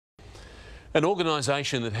An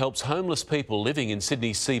organisation that helps homeless people living in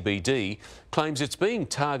Sydney's CBD claims it's being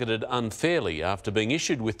targeted unfairly after being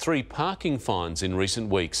issued with 3 parking fines in recent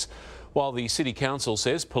weeks. While the City Council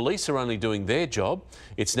says police are only doing their job,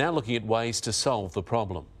 it's now looking at ways to solve the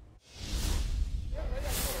problem.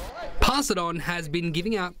 Pass It On has been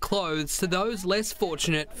giving out clothes to those less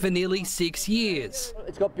fortunate for nearly 6 years.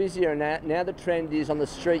 It's got busier now the trend is on the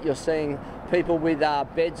street, you're seeing people with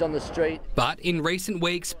beds on the street. But in recent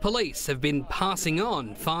weeks, police have been passing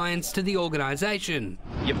on fines to the organisation.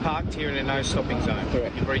 You're parked here in a no stopping zone.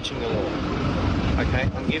 Correct. You're breaching the law. Okay,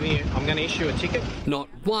 I'm going to issue a ticket. Not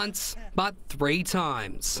once, but 3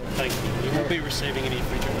 times. Thank you. You will be receiving an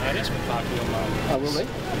infringement notice for parking on Martin Place. Oh, will they?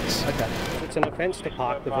 Yes. Okay. It's an offence to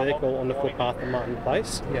park the vehicle on the footpath of Martin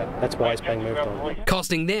Place. Yeah. That's why it's being moved on.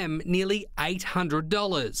 Costing them nearly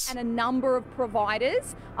 $800. And a number of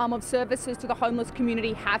providers of services to the homeless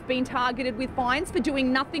community have been targeted with fines for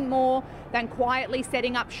doing nothing more than quietly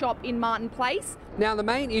setting up shop in Martin Place. Now, the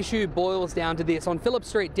main issue boils down to this. On Phillip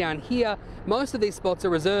Street down here, most of these spots are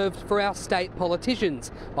reserved for our state politicians,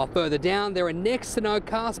 while further down there are next to no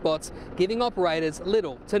car spots, giving operators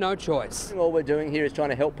little to no choice. All we're doing here is trying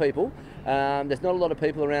to help people. There's not a lot of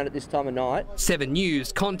people around at this time of night. 7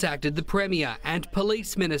 News contacted the Premier and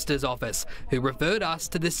Police Minister's office, who referred us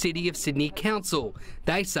to the City of Sydney Council.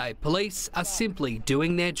 They say police are simply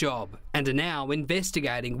doing their job and are now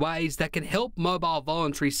investigating ways that can help mobile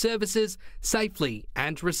voluntary services safely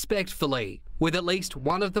and respectfully, with at least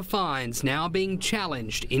one of the fines now being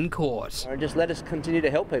challenged in court. Just let us continue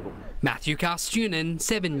to help people. Matthew Carstunen,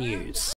 7 News.